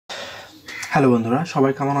Hello বন্ধুরা,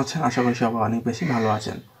 সবাই কেমন আছেন? আশা করি সবাই অনেক বেশি ভালো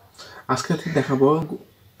আছেন। আজকে দেখাবো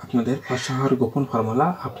আপনাদের ফর্সা হওয়ার গোপন ফর্মুলা।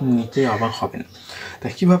 আপনি নিজেই অবাক হবেন।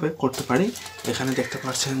 তাই কীভাবে করতে পারি, এখানে দেখতে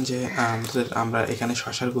পাচ্ছেন যে আমরা এখানে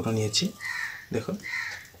শসার গুঁড়ো নিয়েছি। দেখুন,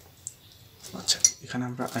 আচ্ছা, এখানে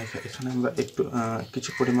আমরা একটু কিছু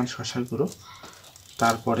পরিমাণ শসার গুঁড়ো,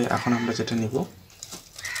 তারপরে এখন আমরা যেটা নিব,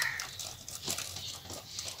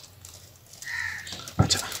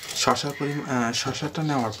 আচ্ছা, শসাটা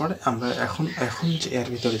নেওয়ার পরে আমরা এখন যে এর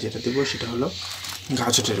ভিতরে যেটা দেবো সেটা হলো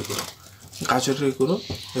গাজরের গুঁড়ো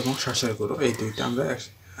এবং শসার গুঁড়ো, এই দুইটা আমরা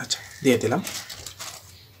আচ্ছা দিয়ে দিলাম।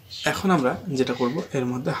 এখন আমরা যেটা করব, এর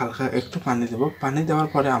মধ্যে হালকা একটু পানি দেব। পানি দেওয়ার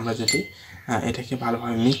পরে আমরা যদি এটাকে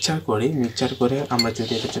ভালোভাবে মিক্সচার করে আমরা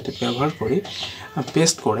যদি ব্যবহার করি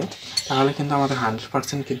পেস্ট করে, তাহলে কিন্তু আমাদের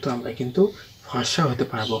 100% কিন্তু আমরা কিন্তু ফর্সা হতে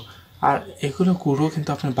পারবো। আর এগুলো গুঁড়ো কিন্তু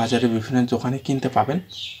আপনার বাজারে বিভিন্ন দোকানে কিনতে পাবেন,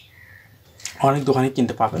 অনেক দোকানে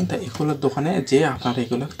কিনতে পাবেন। তাই এগুলোর দোকানে যেয়ে আপনারা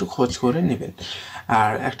এগুলো একটু খোঁজ করে নেবেন।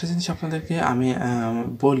 আর একটা জিনিস আপনাদেরকে আমি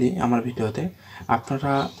বলি আমার ভিডিওতে,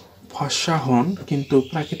 আপনারা ফর্সা হন কিন্তু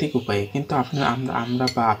প্রাকৃতিক উপায়ে। কিন্তু আমরা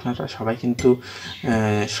বা আপনারা সবাই কিন্তু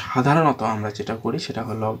সাধারণত আমরা যেটা করি সেটা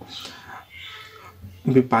হলো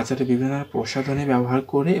বাজারে বিভিন্ন প্রসাধনী ব্যবহার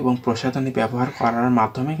করে, এবং প্রসাধনী ব্যবহার করার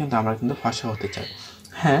মাধ্যমে কিন্তু আমরা কিন্তু ফর্সা হতে চাই।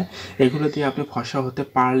 হ্যাঁ, এগুলো দিয়ে আপনি ফর্সা হতে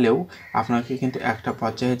পারলেও আপনাকে কিন্তু একটা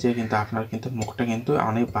পর্যায়ে যেয়ে কিন্তু আপনার কিন্তু মুখটা কিন্তু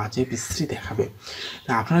অনেক বাজে বিশ্রী দেখাবে।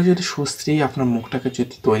 তা আপনারা যদি সুশ্রী আপনার মুখটাকে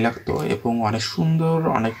যদি তৈলাক্ত এবং অনেক সুন্দর,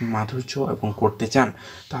 অনেক মাধুর্য এবং করতে চান,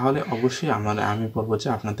 তাহলে অবশ্যই আমি বলবো যে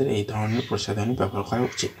আপনাদের এই ধরনের প্রসাধনী ব্যবহার করা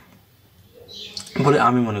উচিত বলে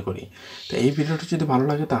আমি মনে করি। তো এই ভিডিওটি যদি ভালো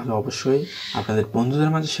লাগে তাহলে অবশ্যই আপনাদের বন্ধুদের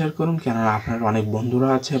মাঝে শেয়ার করুন, কেননা আপনার অনেক বন্ধুরা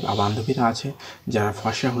আছে বা বান্ধবীরা আছে যারা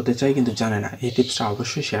ফর্সা হতে চায় কিন্তু জানে না। এই টিপসটা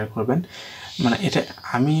অবশ্যই শেয়ার করবেন। মানে এটা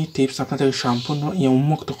আমি টিপস আপনাদের সম্পূর্ণ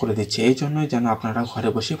উন্মুক্ত করে দিচ্ছি, এই জন্যই যেন আপনারা ঘরে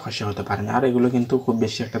বসে ফর্সা হতে পারেন। আর এগুলো কিন্তু খুব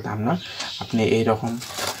বেশি একটা দাম না। আপনি এই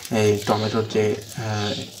টমেটোর যে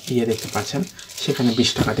দেখতে পাচ্ছেন, সেখানে 20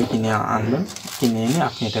 টাকা দিয়ে কিনে এনে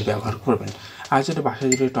আপনি এটা ব্যবহার করবেন। আর যদি বাসায়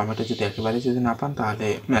যদি টমেটো যদি একেবারে যদি না পান, তাহলে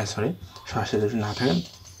শসা যদি না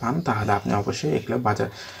পান, তাহলে আপনি অবশ্যই এগুলো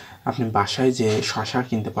আপনি বাসায় যে শসা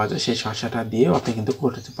কিনতে পাওয়া যায় সেই শসাটা দিয়েও আপনি কিন্তু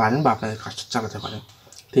করতে পারেন বা আপনাদের কাজটা চালাতে পারেন।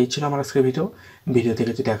 তো এই ছিল আমার আজকের ভিডিও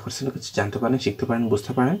থেকে যদি আকর্ষণীয় কিছু জানতে পারেন, শিখতে পারেন,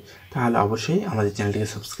 বুঝতে পারেন, তাহলে অবশ্যই আমাদের চ্যানেলটিকে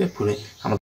সাবস্ক্রাইব করে আমাদের